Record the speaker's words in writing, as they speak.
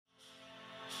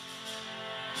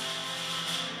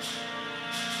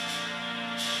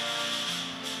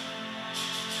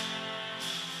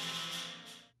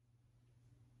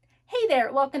there,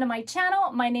 welcome to my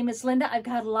channel. My name is Linda. I've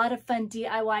got a lot of fun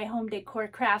DIY home decor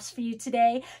crafts for you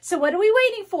today. So what are we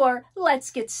waiting for?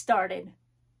 Let's get started.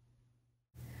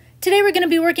 Today we're going to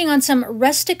be working on some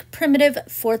Rustic Primitive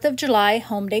 4th of July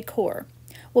home decor.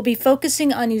 We'll be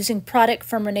focusing on using product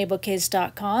from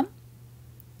ReneeBouquets.com.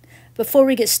 Before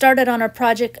we get started on our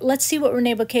project, let's see what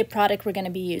Renee Bouquet product we're going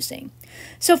to be using.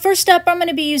 So first up, I'm going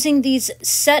to be using these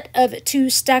set of 2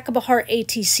 stackable heart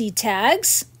ATC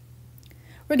tags.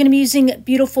 We're going to be using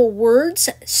Beautiful Words,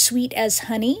 Sweet as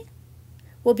Honey.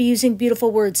 We'll be using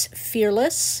Beautiful Words,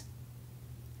 Fearless.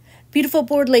 Beautiful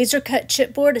Board Laser Cut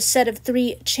Chipboard, a set of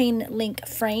 3 chain link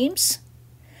frames.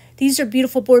 These are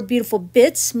Beautiful Board, Beautiful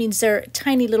Bits, means they're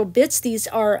tiny little bits. These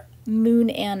are moon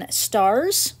and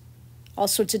stars. All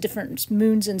sorts of different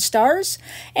moons and stars.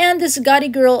 And this Gaudy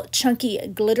Girl Chunky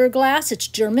Glitter Glass. It's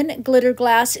German glitter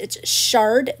glass. It's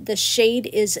Shard. The shade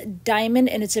is Diamond,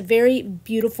 and it's a very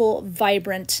beautiful,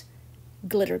 vibrant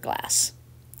glitter glass.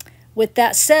 With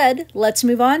that said, let's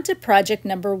move on to project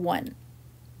number 1.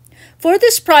 For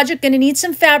this project, going to need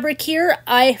some fabric here.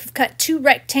 I've cut 2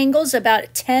 rectangles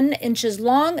about 10 inches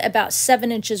long, about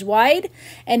 7 inches wide,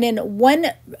 and then 1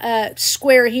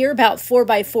 square here, about 4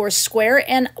 by 4 square.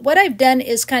 And what I've done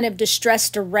is kind of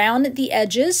distressed around the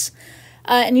edges.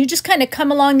 And you just kind of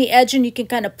come along the edge and you can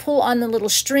kind of pull on the little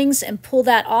strings and pull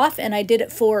that off. And I did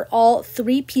it for all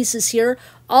 3 pieces here.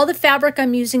 All the fabric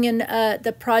I'm using in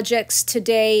the projects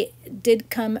today did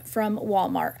come from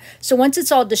Walmart. So once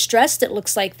it's all distressed, it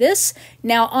looks like this.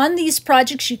 Now on these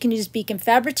projects, you can use Beacon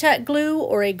Fabri-Tac glue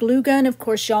or a glue gun. Of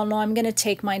course, y'all know I'm going to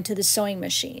take mine to the sewing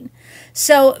machine.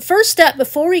 So first up,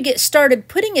 before we get started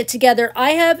putting it together,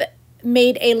 I have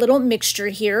made a little mixture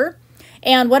here.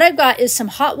 And what I've got is some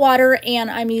hot water, and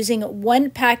I'm using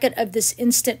 1 packet of this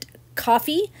instant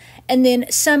coffee and then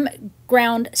some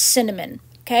ground cinnamon.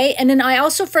 Okay, and then I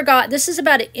also forgot, this is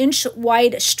about 1 inch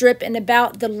wide strip and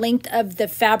about the length of the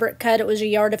fabric cut. It was a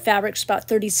yard of fabric, it's about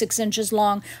 36 inches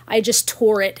long. I just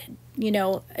tore it, you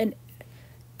know, an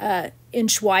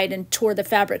inch wide and tore the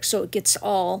fabric so it gets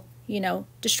all, you know,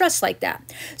 distressed like that.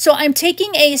 So I'm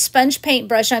taking a sponge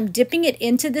paintbrush, I'm dipping it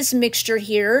into this mixture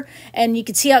here, and you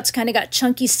can see how it's kind of got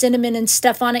chunky cinnamon and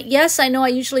stuff on it. Yes, I know I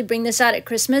usually bring this out at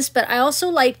Christmas, but I also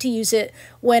like to use it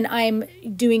when I'm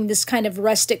doing this kind of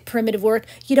rustic primitive work.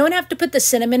 You don't have to put the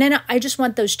cinnamon in it, I just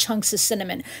want those chunks of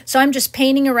cinnamon. So I'm just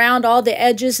painting around all the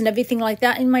edges and everything like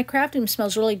that, and my craft room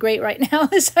smells really great right now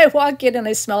as I walk in and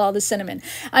I smell all the cinnamon.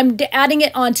 I'm adding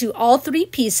it onto all 3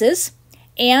 pieces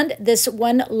and this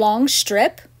 1 long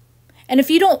strip. And if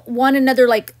you don't want another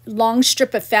like long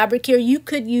strip of fabric here, you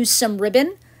could use some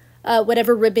ribbon,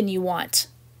 whatever ribbon you want.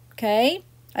 Okay,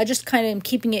 I just kind of am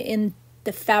keeping it in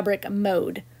the fabric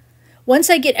mode. Once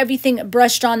I get everything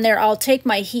brushed on there, I'll take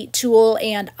my heat tool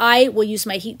and I will use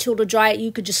my heat tool to dry it.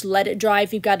 You could just let it dry.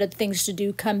 If you've got other things to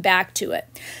do, come back to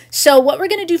it. So what we're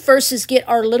going to do first is get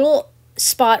our little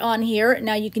spot on here.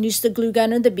 Now you can use the glue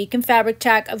gun or the Beacon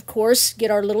Fabri-Tac, of course. Get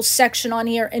our little section on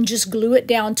here and just glue it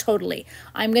down totally.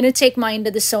 I'm going to take mine to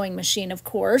the sewing machine, of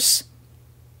course.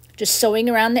 Just sewing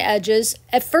around the edges.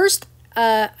 At first,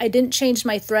 I didn't change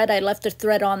my thread. I left the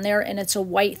thread on there and it's a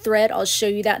white thread. I'll show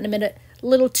you that in a minute. A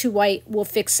little too white, we'll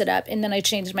fix it up. And then I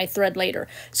changed my thread later.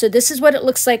 So this is what it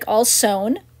looks like all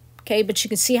sewn. Okay, but you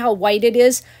can see how white it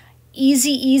is.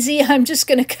 Easy, easy. I'm just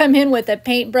going to come in with a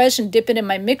paintbrush and dip it in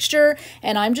my mixture,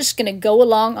 and I'm just going to go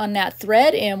along on that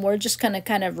thread, and we're just going to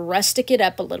kind of rustic it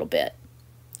up a little bit.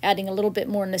 Adding a little bit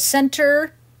more in the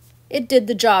center. It did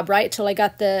the job, right? Till I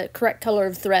got the correct color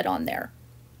of thread on there.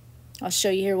 I'll show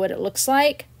you here what it looks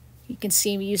like. You can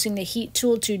see me using the heat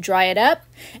tool to dry it up.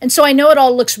 And so I know it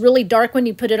all looks really dark when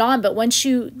you put it on, but once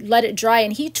you let it dry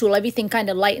in heat tool, everything kind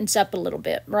of lightens up a little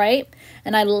bit, right?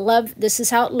 And I love, this is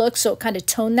how it looks, so it kind of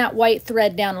toned that white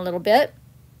thread down a little bit.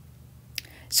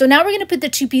 So now we're going to put the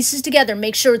 2 pieces together.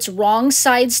 Make sure it's wrong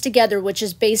sides together, which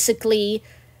is basically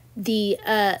the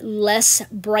less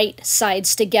bright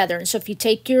sides together. And so if you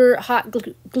take your hot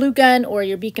glue gun or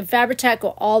your Beacon Fabri-Tac,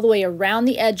 go all the way around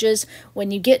the edges.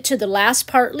 When you get to the last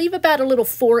part, leave about a little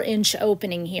 4-inch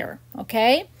opening here,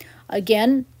 okay?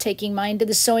 Again, taking mine to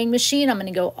the sewing machine, I'm going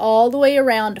to go all the way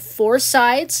around 4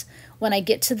 sides. When I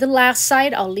get to the last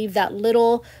side, I'll leave that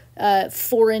little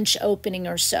 4-inch opening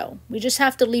or so. We just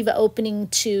have to leave an opening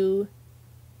to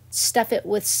stuff it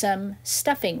with some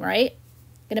stuffing, right?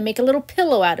 Going to make a little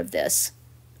pillow out of this.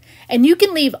 And you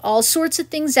can leave all sorts of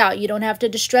things out. You don't have to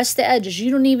distress the edges. You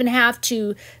don't even have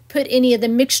to put any of the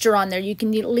mixture on there. You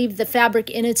can leave the fabric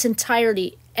in its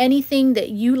entirety. Anything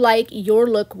that you like, your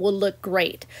look will look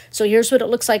great. So here's what it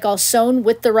looks like all sewn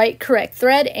with the correct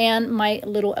thread and my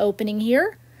little opening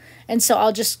here. And so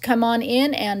I'll just come on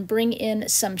in and bring in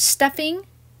some stuffing,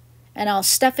 and I'll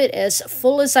stuff it as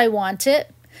full as I want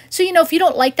it. So, you know, if you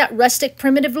don't like that rustic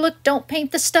primitive look, don't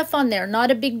paint the stuff on there.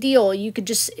 Not a big deal. You could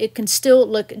just, it can still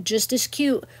look just as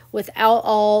cute without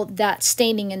all that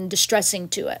staining and distressing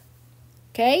to it.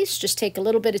 Okay, so just take a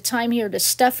little bit of time here to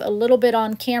stuff a little bit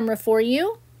on camera for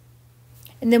you.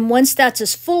 And then once that's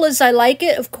as full as I like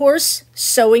it, of course,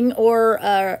 sewing or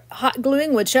hot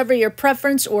gluing, whichever your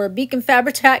preference, or beacon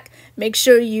fabric tack, make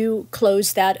sure you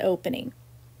close that opening.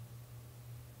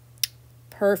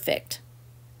 Perfect.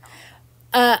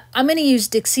 I'm going to use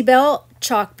Dixie Belle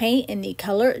chalk paint in the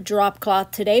color Drop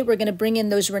Cloth today. We're going to bring in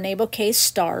those Rene Bouquet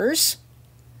stars.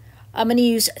 I'm going to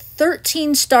use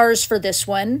 13 stars for this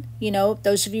one. You know,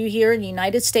 those of you here in the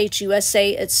United States,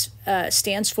 USA, it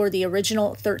stands for the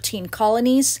original 13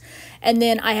 colonies. And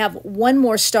then I have one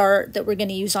more star that we're going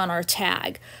to use on our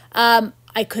tag.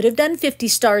 I could have done 50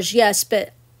 stars, yes,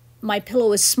 but my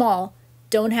pillow is small.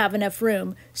 Don't have enough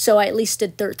room, so I at least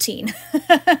did 13.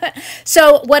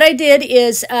 So what I did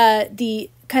is the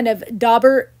kind of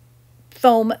dauber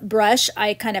foam brush,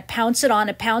 I kind of pounce it on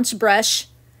a pounce brush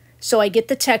so I get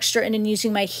the texture, and then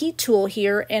using my heat tool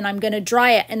here, and I'm going to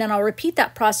dry it, and then I'll repeat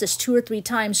that process 2 or 3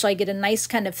 times so I get a nice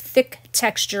kind of thick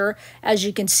texture, as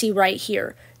you can see right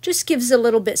here. Just gives a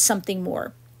little bit something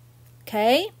more.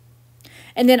 Okay?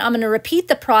 And then I'm going to repeat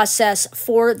the process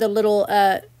for the little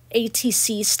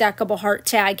ATC stackable heart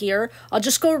tag here. I'll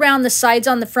just go around the sides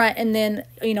on the front, and then,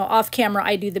 you know, off camera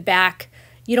I do the back.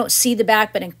 You don't see the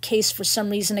back, but in case for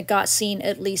some reason it got seen,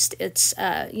 at least it's,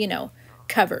 you know,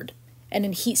 covered. And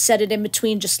then heat set it in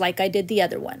between just like I did the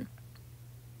other one.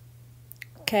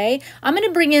 Okay, I'm going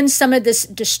to bring in some of this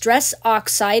Distress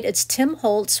Oxide. It's Tim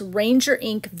Holtz Ranger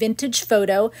Ink Vintage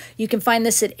Photo. You can find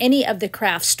this at any of the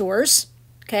craft stores.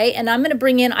 Okay, and I'm going to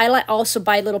bring in, I also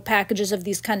buy little packages of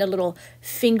these kind of little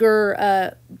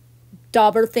finger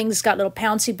dauber things, got a little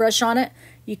pouncy brush on it.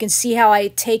 You can see how I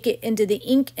take it into the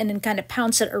ink and then kind of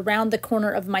pounce it around the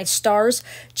corner of my stars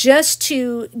just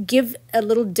to give a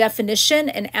little definition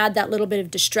and add that little bit of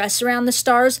distress around the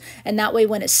stars. And that way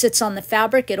when it sits on the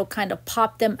fabric, it'll kind of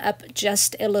pop them up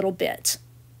just a little bit.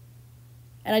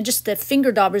 And the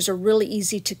finger daubers are really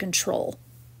easy to control.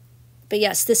 But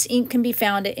yes, this ink can be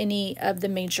found at any of the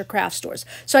major craft stores.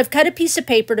 So I've cut a piece of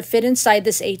paper to fit inside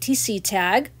this ATC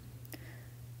tag.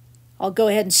 I'll go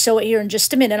ahead and sew it here in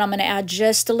just a minute. I'm going to add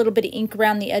just a little bit of ink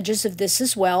around the edges of this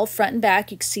as well, front and back.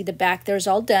 You can see the back there's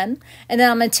all done. And then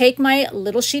I'm going to take my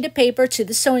little sheet of paper to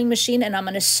the sewing machine, and I'm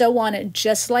going to sew on it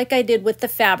just like I did with the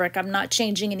fabric. I'm not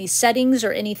changing any settings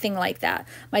or anything like that.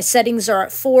 My settings are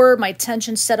at 4. My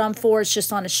tension set on 4. It's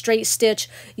just on a straight stitch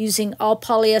using all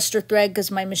polyester thread because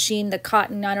my machine, the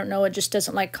cotton, I don't know, it just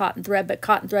doesn't like cotton thread, but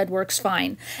cotton thread works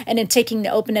fine. And then taking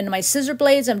the open end of my scissor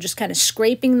blades, I'm just kind of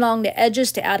scraping along the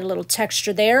edges to add a little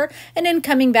texture there, and then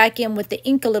coming back in with the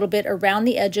ink a little bit around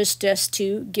the edges just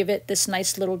to give it this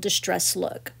nice little distress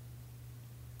look.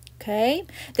 Okay,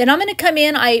 then I'm going to come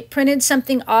in. I printed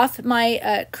something off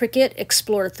my Cricut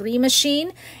Explorer 3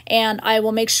 machine, and I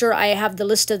will make sure I have the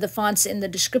list of the fonts in the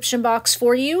description box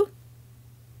for you.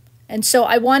 And so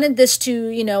I wanted this to,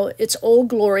 you know, it's Old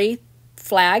Glory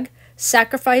flag,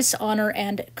 sacrifice, honor,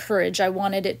 and courage. I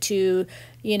wanted it to,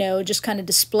 you know, just kind of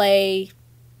display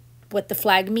what the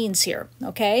flag means here.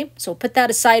 Okay, so put that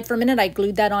aside for a minute. I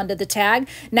glued that onto the tag.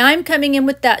 Now I'm coming in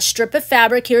with that strip of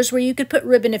fabric. Here's where you could put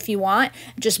ribbon if you want.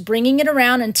 Just bringing it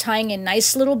around and tying a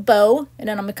nice little bow, and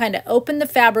then I'm going to kind of open the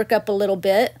fabric up a little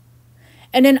bit,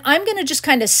 and then I'm going to just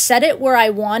kind of set it where I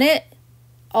want it,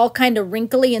 all kind of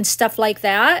wrinkly and stuff like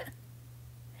that.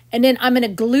 And then I'm going to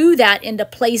glue that into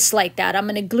place like that. I'm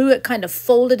going to glue it kind of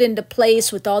folded into place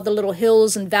with all the little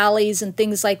hills and valleys and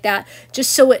things like that,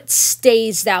 just so it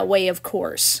stays that way, of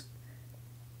course.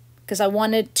 Because I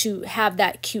wanted to have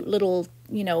that cute little,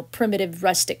 you know, primitive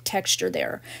rustic texture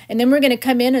there. And then we're going to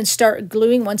come in and start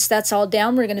gluing. Once that's all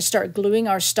down, we're going to start gluing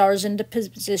our stars into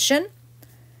position.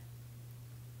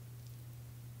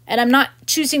 And I'm not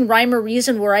choosing rhyme or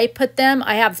reason where I put them.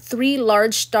 I have 3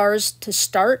 large stars to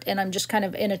start, and I'm just kind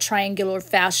of in a triangular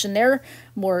fashion there,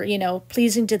 more, you know,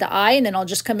 pleasing to the eye. And then I'll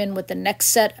just come in with the next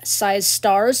set size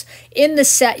stars. In the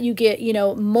set, you get, you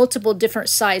know, multiple different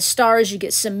size stars. You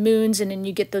get some moons, and then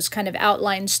you get those kind of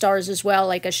outline stars as well,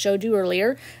 like I showed you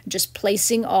earlier. Just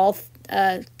placing all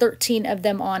 13 of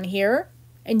them on here.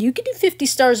 And you could do 50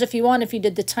 stars if you want, if you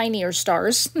did the tinier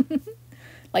stars.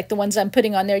 Like the ones I'm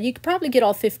putting on there, you could probably get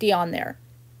all 50 on there.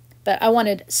 But I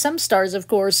wanted some stars, of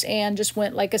course, and just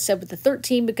went, like I said, with the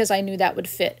 13 because I knew that would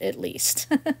fit at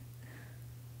least.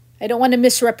 I don't want to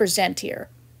misrepresent here.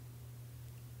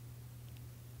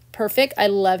 Perfect. I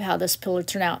love how this pillow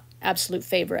turned out. absolute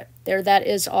favorite. There, that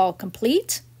is all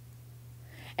complete.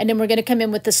 And then we're going to come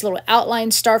in with this little outline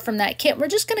star from that kit. We're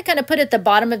just going to kind of put it at the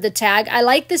bottom of the tag. I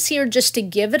like this here just to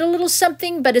give it a little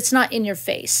something, but it's not in your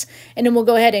face. And then we'll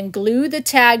go ahead and glue the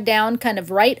tag down kind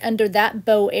of right under that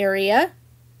bow area,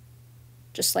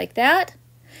 just like that.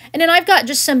 And then I've got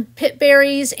just some pit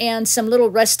berries and some little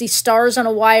rusty stars on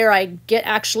a wire I get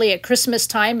actually at Christmas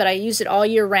time, but I use it all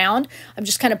year round. I'm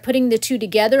just kind of putting the two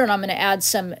together, and I'm going to add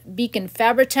some Beacon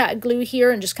Fabri-Tac glue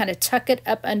here and just kind of tuck it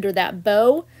up under that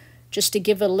bow just to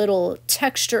give a little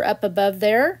texture up above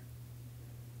there.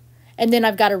 And then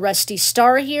I've got a rusty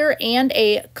star here and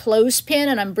a clothespin,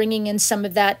 and I'm bringing in some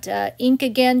of that ink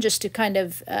again just to kind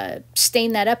of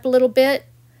stain that up a little bit.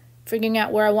 Figuring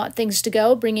out where I want things to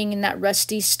go, bringing in that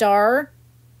rusty star.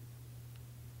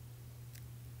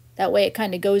 That way it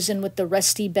kind of goes in with the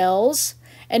rusty bells.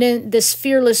 And then this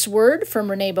Fearless Word from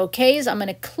Renee Bouquets, I'm going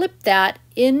to clip that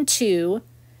into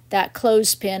that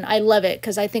clothespin. I love it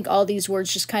because I think all these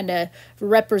words just kind of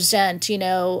represent, you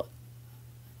know,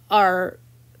 our,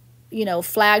 you know,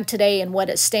 flag today and what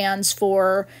it stands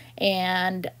for,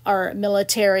 and our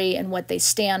military and what they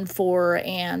stand for,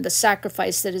 and the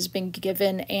sacrifice that has been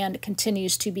given and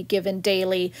continues to be given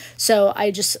daily. So I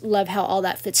just love how all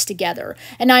that fits together.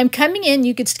 And now I'm coming in,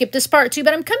 you could skip this part too,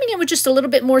 but I'm coming in with just a little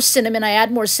bit more cinnamon. I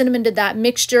add more cinnamon to that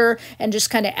mixture and just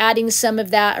kind of adding some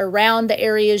of that around the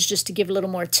areas just to give a little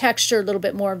more texture, a little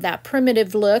bit more of that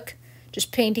primitive look.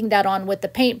 Just painting that on with the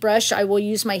paintbrush. I will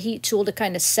use my heat tool to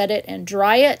kind of set it and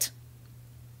dry it.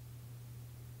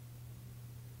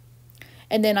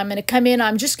 And then I'm going to come in,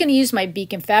 I'm just going to use my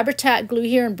Beacon Fabri-Tac glue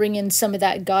here and bring in some of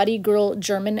that Gaudy Girl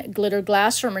German glitter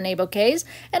glass from Renee Bouquets.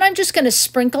 And I'm just going to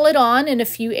sprinkle it on in a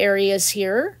few areas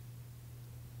here.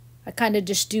 I kind of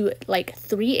just do like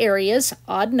 3 areas,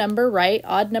 odd number, right?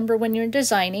 Odd number when you're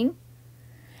designing.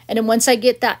 And then once I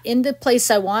get that in the place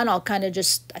I want, I'll kind of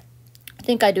just, I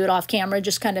think I do it off camera,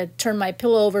 just kind of turn my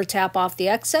pillow over, tap off the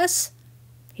excess.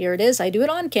 Here it is, I do it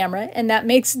on camera, and that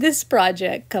makes this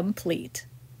project complete.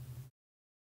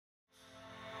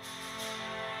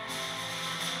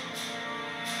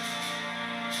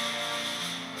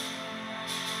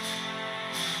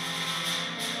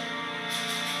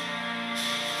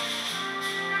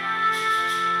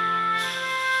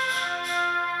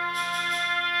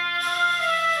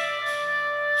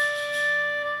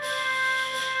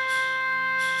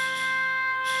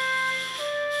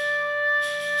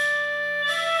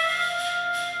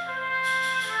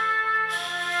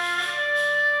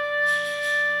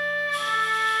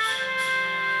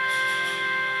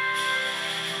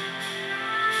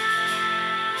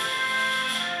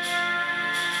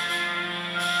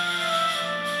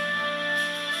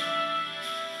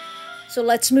 So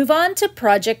let's move on to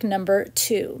project number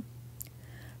 2.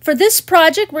 For this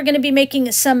project, we're going to be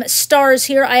making some stars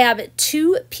here. I have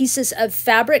 2 pieces of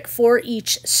fabric for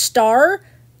each star.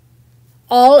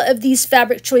 All of these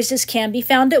fabric choices can be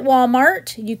found at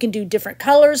Walmart. You can do different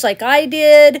colors like I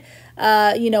did,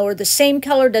 you know, or the same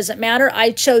color, doesn't matter.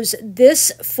 I chose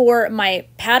this for my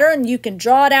pattern. You can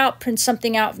draw it out, print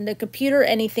something out from the computer,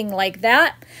 anything like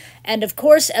that. And of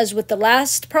course, as with the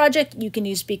last project, you can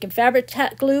use Beacon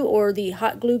Fabri-Tac glue or the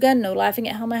hot glue gun. No laughing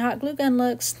at how my hot glue gun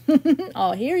looks.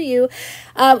 I'll hear you.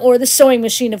 Or the sewing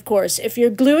machine, of course. If you're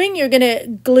gluing, you're going to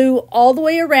glue all the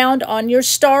way around on your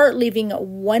star, leaving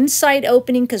one side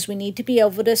opening because we need to be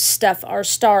able to stuff our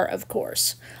star, of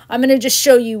course. I'm going to just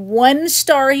show you one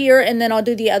star here, and then I'll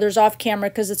do the others off camera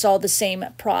because it's all the same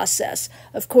process.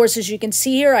 Of course, as you can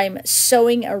see here, I'm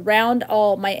sewing around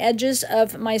all my edges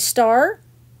of my star.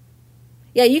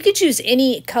 Yeah, you could choose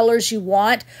any colors you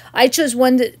want. I chose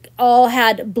one that all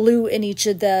had blue in each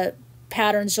of the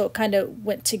patterns, so it kind of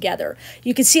went together.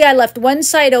 You can see I left one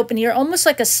side open here, almost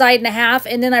like a side and a half,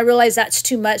 and then I realized that's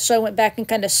too much, so I went back and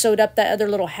kind of sewed up that other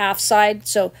little half side,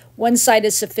 so one side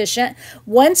is sufficient.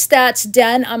 Once that's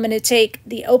done, I'm going to take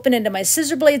the open end of my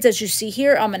scissor blades, as you see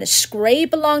here. I'm going to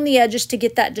scrape along the edges to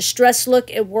get that distressed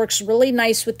look. It works really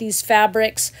nice with these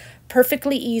fabrics,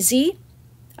 perfectly easy.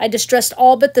 I distressed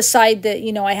all but the side that,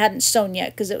 you know, I hadn't sewn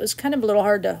yet because it was kind of a little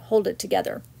hard to hold it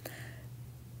together.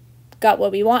 Got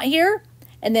what we want here.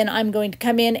 And then I'm going to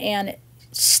come in and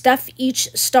stuff each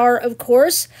star, of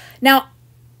course. Now,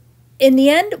 in the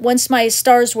end, once my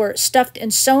stars were stuffed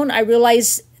and sewn, I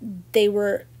realized they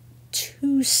were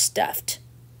too stuffed.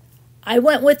 I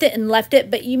went with it and left it,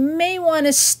 but you may want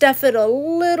to stuff it a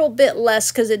little bit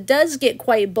less because it does get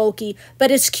quite bulky,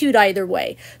 but it's cute either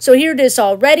way. So here it is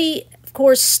already. Of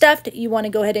course, stuffed. You want to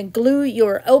go ahead and glue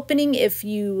your opening if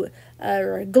you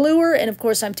are a gluer. And of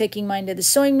course, I'm taking mine to the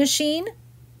sewing machine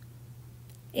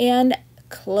and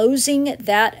closing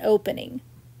that opening.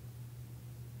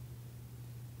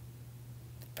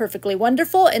 perfectly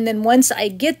wonderful. And then once I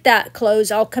get that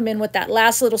closed, I'll come in with that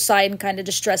last little side and kind of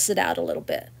distress it out a little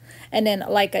bit. And then,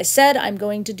 like I said, I'm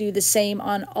going to do the same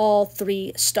on all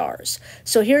 3 stars.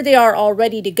 So here they are all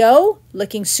ready to go,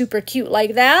 looking super cute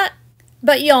like that.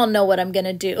 But y'all know what I'm going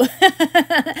to do.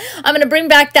 I'm going to bring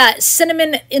back that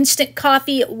cinnamon instant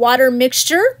coffee water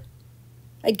mixture.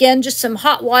 Again, just some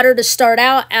hot water to start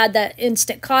out. Add that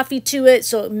instant coffee to it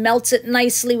so it melts it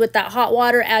nicely with that hot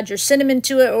water. Add your cinnamon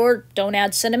to it, or don't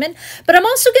add cinnamon. But I'm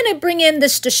also going to bring in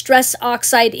this Distress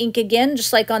Oxide ink again,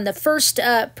 just like on the first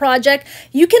project.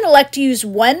 You can elect to use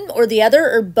one or the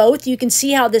other or both. You can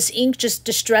see how this ink just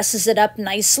distresses it up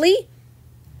nicely.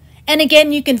 And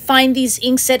again, you can find these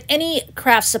inks at any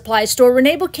craft supply store.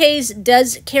 Renee Bouquets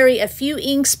does carry a few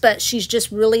inks, but she's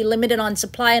just really limited on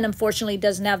supply and unfortunately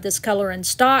doesn't have this color in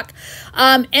stock.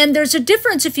 And there's a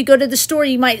difference. If you go to the store,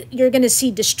 you're going to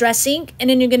see Distress ink, and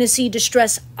then you're going to see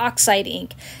Distress Oxide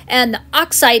ink. And the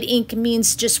Oxide ink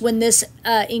means just when this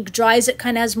ink dries, it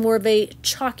kind of has more of a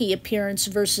chalky appearance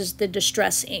versus the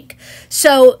Distress ink.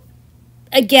 So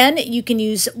again, you can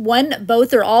use one,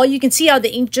 both, or all. You can see how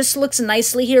the ink just looks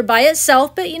nicely here by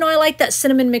itself. But, you know, I like that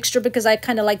cinnamon mixture because I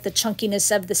kind of like the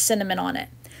chunkiness of the cinnamon on it.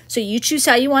 So you choose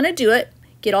how you want to do it.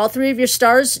 Get all 3 of your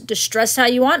stars, distress how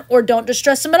you want, or don't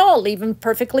distress them at all. Leave them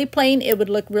perfectly plain. It would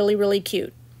look really, really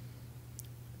cute.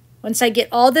 Once I get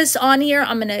all this on here,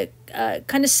 I'm going to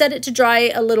kind of set it to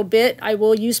dry a little bit. I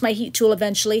will use my heat tool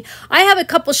eventually. I have a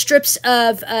couple strips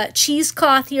of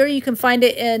cheesecloth here. You can find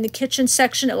it in the kitchen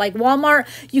section at like Walmart.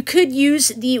 You could use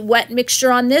the wet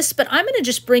mixture on this, but I'm going to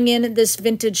just bring in this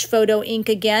vintage photo ink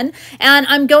again. And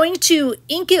I'm going to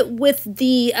ink it with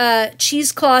the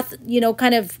cheesecloth, you know,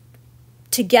 kind of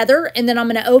together. And then I'm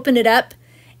going to open it up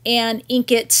and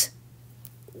ink it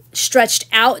stretched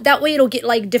out. That way it'll get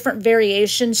like different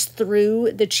variations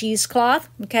through the cheesecloth.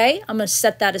 Okay, I'm going to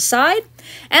set that aside.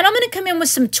 And I'm going to come in with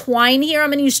some twine here.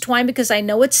 I'm going to use twine because I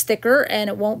know it's thicker and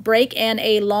it won't break, and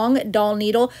a long doll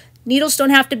needle. Needles don't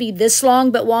have to be this long,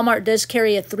 but Walmart does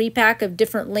carry a 3-pack of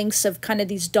different lengths of kind of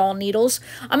these doll needles.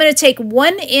 I'm going to take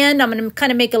one end, I'm going to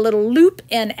kind of make a little loop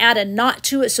and add a knot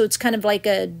to it so it's kind of like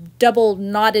a double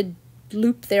knotted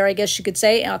loop there, I guess you could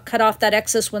say. I'll cut off that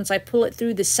excess once I pull it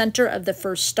through the center of the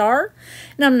first star.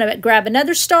 And I'm going to grab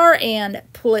another star and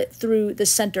pull it through the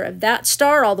center of that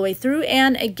star all the way through,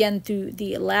 and again through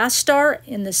the last star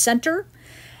in the center.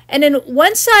 And then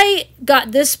once I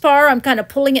got this far, I'm kind of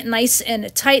pulling it nice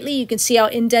and tightly. You can see how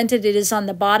indented it is on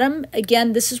the bottom.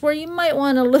 Again, this is where you might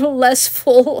want a little less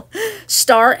full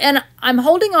star. And I'm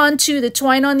holding on to the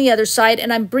twine on the other side,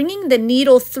 and I'm bringing the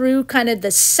needle through kind of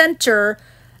the center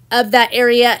of that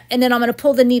area, and then I'm going to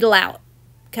pull the needle out.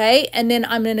 Okay, and then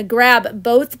I'm going to grab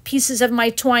both pieces of my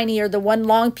twine here, the one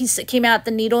long piece that came out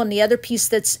the needle and the other piece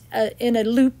that's in a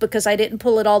loop because I didn't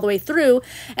pull it all the way through,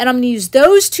 and I'm going to use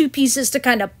those 2 pieces to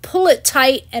kind of pull it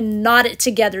tight and knot it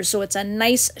together so it's a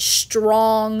nice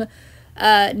strong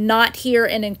knot here,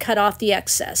 and then cut off the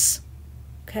excess.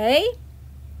 Okay,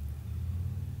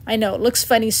 I know it looks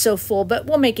funny so full, but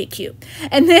we'll make it cute.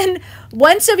 And then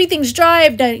once everything's dry,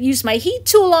 I've used my heat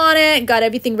tool on it, got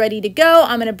everything ready to go.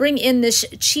 I'm going to bring in this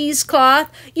cheesecloth.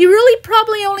 You really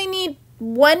probably only need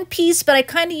 1 piece, but I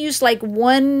kind of used like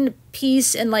 1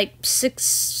 piece and like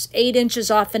 6-8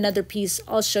 inches off another piece.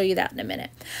 I'll show you that in a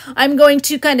minute. I'm going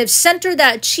to kind of center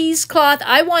that cheesecloth.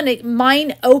 I want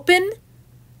mine open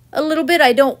a little bit.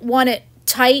 I don't want it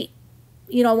tight.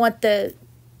 You know, I want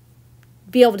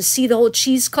be able to see the whole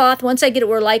cheesecloth. Once I get it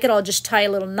where I like it, I'll just tie a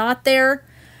little knot there.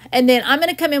 And then I'm going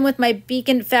to come in with my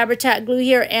Beacon Fabri-Tac glue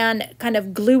here and kind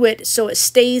of glue it so it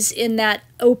stays in that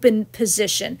open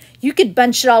position. You could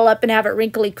bunch it all up and have it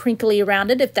wrinkly, crinkly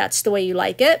around it if that's the way you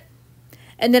like it.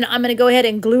 And then I'm going to go ahead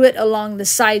and glue it along the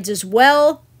sides as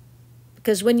well,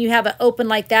 because when you have it open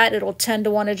like that, it'll tend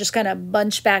to want to just kind of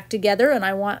bunch back together, and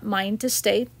I want mine to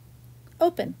stay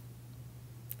open,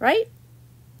 right?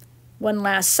 One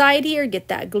last side here, get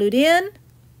that glued in.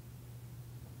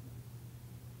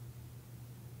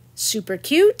 Super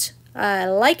cute. I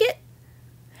like it.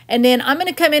 And then I'm going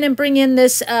to come in and bring in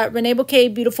this Renee Bouquet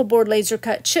Beautiful Board Laser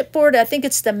Cut Chipboard. I think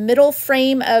it's the middle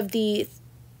frame of the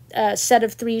set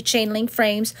of 3 chain link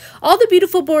frames. All the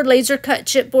Beautiful Board Laser Cut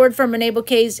Chipboard from Renee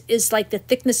Bouquets is like the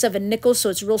thickness of a nickel, so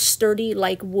it's real sturdy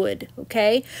like wood,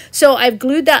 okay? So I've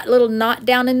glued that little knot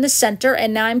down in the center,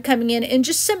 and now I'm coming in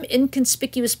just some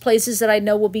inconspicuous places that I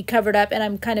know will be covered up, and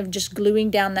I'm kind of just gluing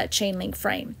down that chain link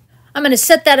frame. I'm going to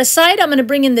set that aside. I'm going to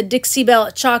bring in the Dixie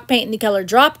Belle Chalk Paint in the color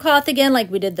Drop Cloth again, like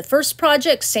we did the first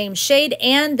project, same shade,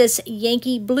 and this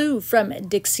Yankee Blue from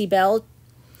Dixie Belle.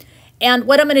 And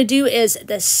what I'm going to do is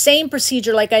the same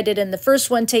procedure like I did in the first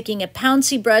one, taking a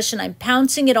pouncy brush and I'm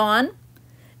pouncing it on.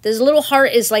 This little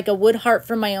heart is like a wood heart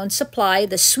from my own supply.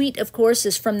 The sweet, of course,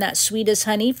 is from that Sweet as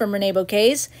Honey from Renee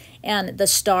Bouquets. And the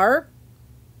star,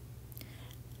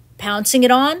 pouncing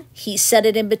it on, heat set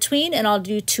it in between, and I'll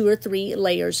do 2 or 3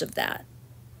 layers of that.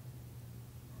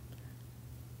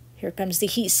 Here comes the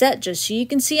heat set, just so you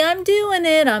can see I'm doing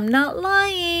it. I'm not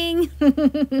lying.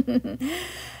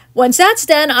 Once that's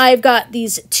done, I've got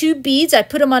these 2 beads. I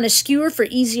put them on a skewer for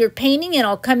easier painting, and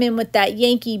I'll come in with that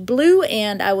Yankee blue,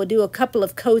 and I will do a couple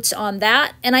of coats on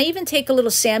that. And I even take a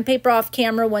little sandpaper off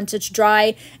camera once it's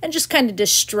dry and just kind of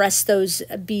distress those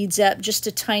beads up just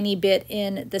a tiny bit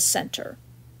in the center.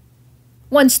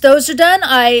 Once those are done,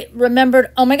 I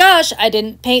remembered, oh my gosh, I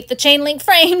didn't paint the chain link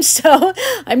frame. So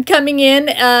I'm coming in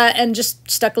and just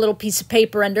stuck a little piece of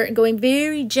paper under it and going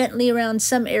very gently around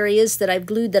some areas that I've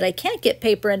glued that I can't get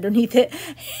paper underneath it.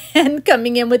 And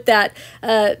coming in with that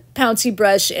pouncy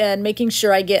brush and making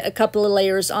sure I get a couple of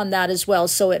layers on that as well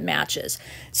so it matches.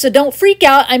 So don't freak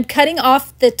out. I'm cutting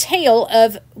off the tail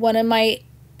of one of my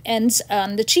ends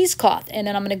on the cheesecloth, and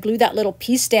then I'm going to glue that little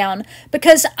piece down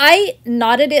because I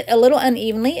knotted it a little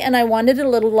unevenly and I wanted a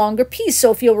little longer piece. So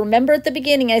if you'll remember at the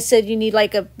beginning, I said you need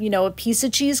like a piece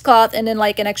of cheesecloth and then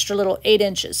like an extra little 8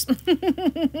 inches.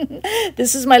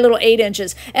 This is my little 8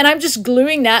 inches, and I'm just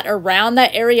gluing that around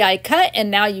that area I cut,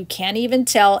 and now you can't even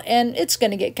tell, and it's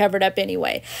going to get covered up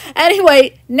anyway.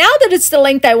 Anyway, now that it's the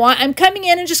length I want, I'm coming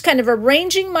in and just kind of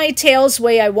arranging my tails the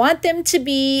way I want them to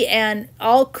be, and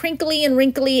all crinkly and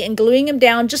wrinkly, and gluing them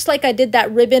down just like I did that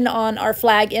ribbon on our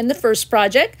flag in the first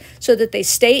project so that they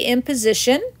stay in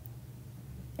position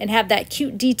and have that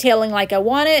cute detailing like I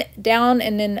want it, down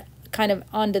and then kind of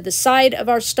onto the side of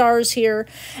our stars here.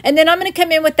 And then I'm going to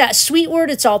come in with that sweet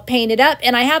word. It's all painted up,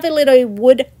 and I have a little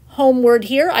wood home word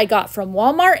here I got from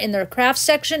Walmart in their craft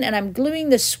section, and I'm gluing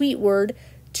the sweet word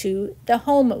to the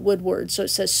home wood word. So it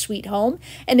says Sweet Home.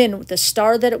 And then with the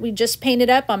star that we just painted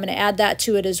up, I'm going to add that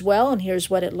to it as well, and here's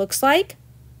what it looks like.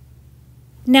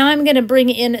 Now I'm going to bring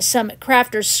in some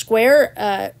Crafter's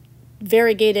Square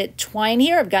variegated twine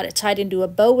here. I've got it tied into a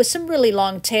bow with some really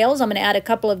long tails. I'm going to add a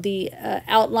couple of the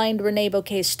outlined Renee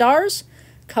Bouquet stars,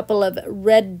 a couple of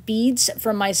red beads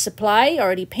from my supply,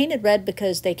 already painted red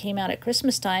because they came out at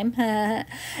Christmas time.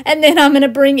 And then I'm going to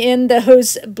bring in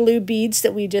those blue beads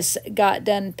that we just got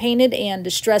done painted and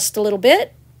distressed a little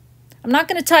bit. I'm not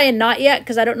going to tie a knot yet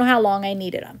because I don't know how long I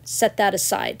needed them. Set that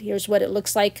aside. Here's what it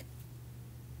looks like.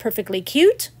 Perfectly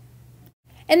cute.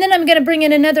 And then I'm going to bring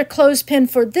in another clothespin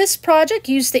for this project.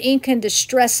 Use the ink and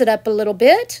distress it up a little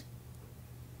bit.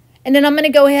 And then I'm going to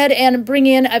go ahead and bring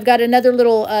in, I've got another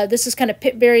little, this is kind of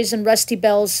pip berries and rusty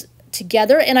bells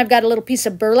together. And I've got a little piece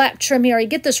of burlap trim here. I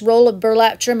get this roll of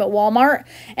burlap trim at Walmart.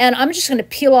 And I'm just going to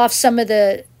peel off some of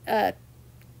the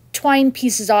twine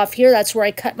pieces off here. That's where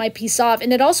I cut my piece off.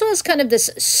 And it also has kind of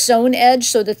this sewn edge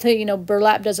so that the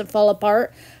burlap doesn't fall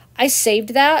apart. I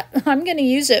saved that. I'm going to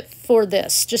use it for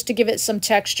this, just to give it some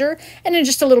texture. And then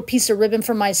just a little piece of ribbon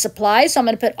from my supply. So I'm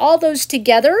going to put all those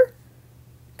together,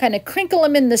 kind of crinkle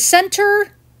them in the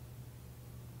center.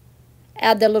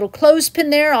 Add the little clothespin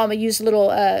there. I'm going to use a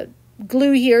little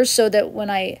glue here so that when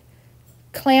I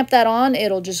clamp that on,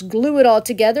 it'll just glue it all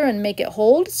together and make it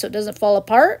hold so it doesn't fall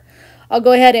apart. I'll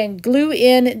go ahead and glue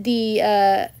in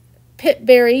the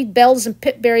bells and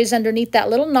pip berries underneath that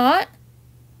little knot.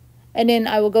 And then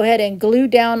I will go ahead and glue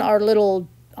down our little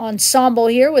ensemble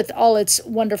here with all its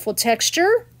wonderful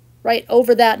texture right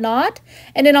over that knot.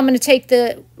 And then I'm going to take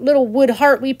the little wood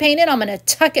heart we painted. I'm going to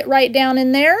tuck it right down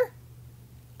in there,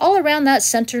 all around that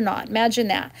center knot. Imagine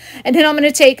that. And then I'm going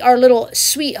to take our little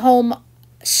Sweet Home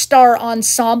star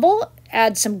ensemble,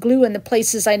 add some glue in the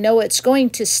places I know it's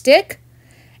going to stick.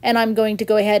 And I'm going to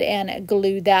go ahead and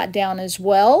glue that down as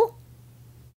well.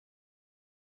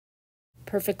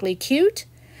 Perfectly cute.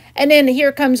 And then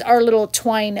here comes our little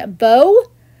twine bow.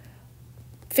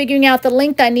 Figuring out the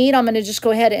length I need, I'm going to just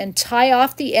go ahead and tie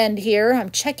off the end here. I'm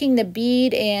checking the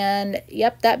bead, and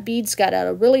yep, that bead's got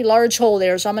a really large hole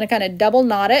there. So I'm going to kind of double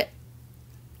knot it.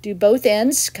 Do both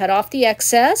ends, cut off the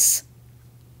excess.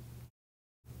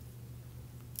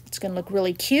 It's going to look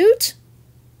really cute.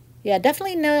 Yeah,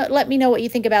 definitely let me know what you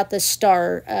think about this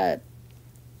star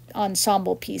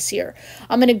ensemble piece here.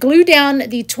 I'm going to glue down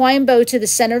the twine bow to the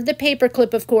center of the paper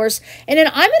clip, of course, and then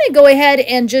I'm going to go ahead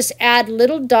and just add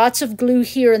little dots of glue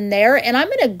here and there, and I'm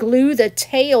going to glue the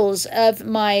tails of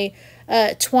my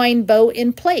twine bow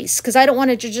in place because I don't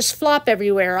want it to just flop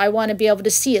everywhere. I want to be able to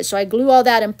see it, so I glue all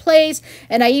that in place,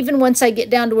 and once I get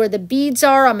down to where the beads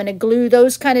are, I'm going to glue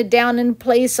those kind of down in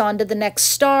place onto the next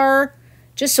star,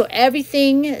 just so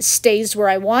everything stays where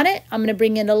I want it. I'm going to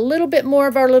bring in a little bit more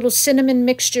of our little cinnamon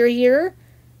mixture here.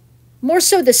 More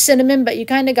so the cinnamon, but you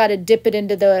kind of got to dip it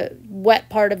into the wet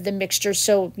part of the mixture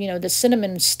so, you know, the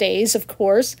cinnamon stays, of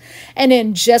course. And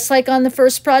then just like on the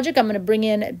first project, I'm going to bring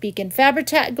in Beacon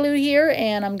Fabri-Tac glue here,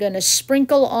 and I'm going to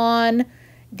sprinkle on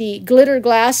the glitter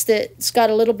glass that's got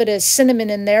a little bit of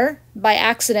cinnamon in there by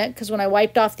accident, because when I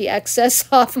wiped off the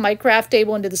excess off my craft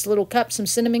table into this little cup, some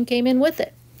cinnamon came in with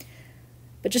it.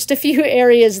 But just a few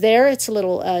areas there. It's a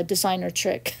little designer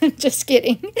trick. Just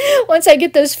kidding. Once I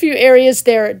get those few areas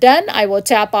there done, I will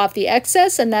tap off the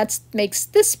excess, and that makes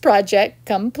this project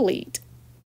complete.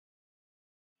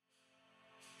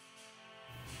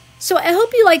 So I hope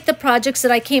you like the projects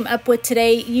that I came up with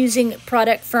today using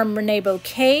product from Renee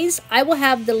Bouquets. I will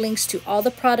have the links to all the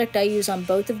product I use on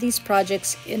both of these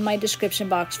projects in my description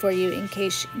box for you in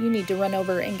case you need to run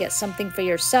over and get something for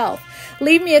yourself.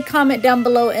 Leave me a comment down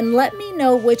below and let me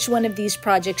know which one of these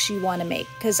projects you want to make,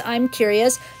 because I'm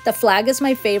curious. The flag is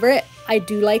my favorite. I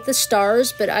do like the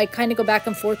stars, but I kind of go back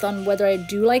and forth on whether I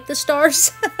do like the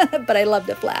stars, but I love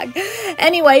the flag.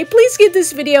 Anyway, please give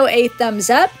this video a thumbs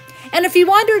up. And if you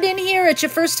wandered in here, it's your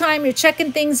first time, you're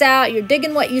checking things out, you're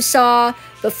digging what you saw,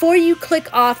 before you click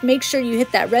off, make sure you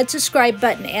hit that red subscribe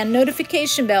button and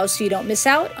notification bell so you don't miss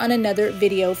out on another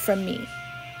video from me.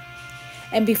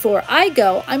 And before I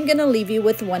go, I'm going to leave you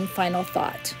with one final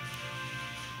thought.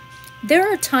 There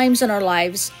are times in our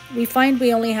lives we find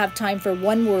we only have time for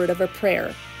one word of a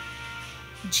prayer: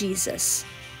 Jesus.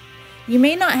 You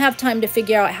may not have time to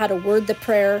figure out how to word the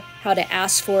prayer, how to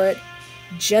ask for it.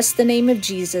 Just the name of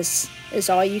Jesus is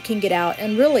all you can get out,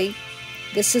 and really,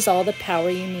 this is all the power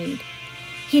you need.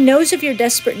 He knows of your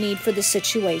desperate need for the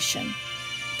situation.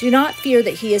 Do not fear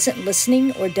that He isn't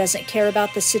listening or doesn't care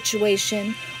about the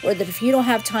situation, or that if you don't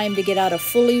have time to get out a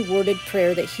fully worded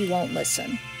prayer that He won't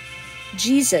listen.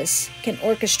 Jesus can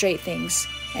orchestrate things,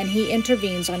 and He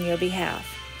intervenes on your behalf.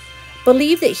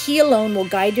 Believe that He alone will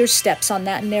guide your steps on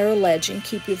that narrow ledge and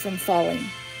keep you from falling.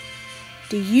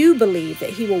 Do you believe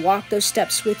that He will walk those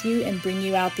steps with you and bring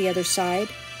you out the other side?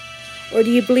 Or do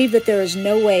you believe that there is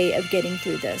no way of getting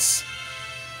through this?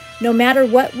 No matter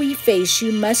what we face,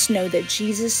 you must know that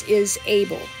Jesus is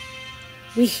able.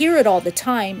 We hear it all the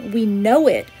time, we know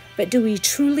it, but do we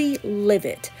truly live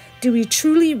it? Do we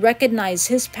truly recognize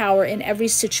His power in every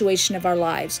situation of our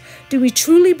lives? Do we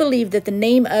truly believe that the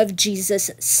name of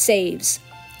Jesus saves?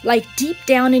 Like deep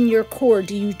down in your core,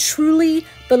 do you truly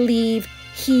believe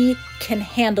He can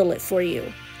handle it for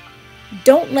you?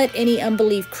 Don't let any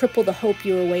unbelief cripple the hope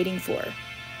you are waiting for.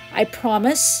 I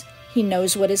promise He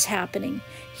knows what is happening.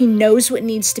 He knows what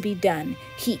needs to be done.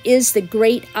 He is the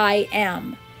great I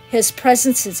Am. His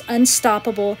presence is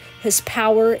unstoppable. His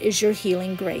power is your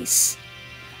healing grace.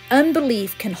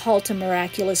 Unbelief can halt a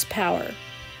miraculous power,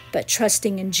 but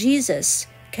trusting in Jesus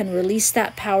can release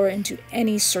that power into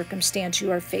any circumstance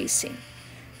you are facing.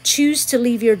 Choose to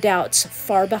leave your doubts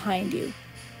far behind you.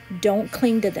 Don't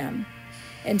cling to them.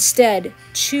 Instead,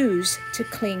 choose to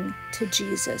cling to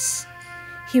Jesus.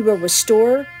 He will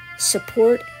restore,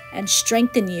 support, and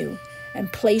strengthen you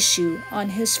and place you on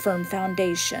His firm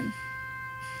foundation.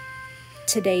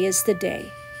 Today is the day.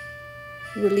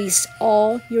 Release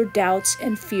all your doubts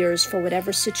and fears for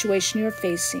whatever situation you're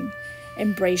facing.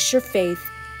 Embrace your faith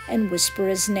and whisper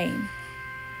His name,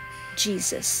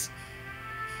 Jesus.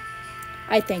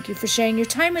 I thank you for sharing your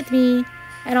time with me,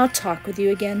 and I'll talk with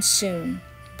you again soon.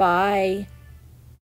 Bye.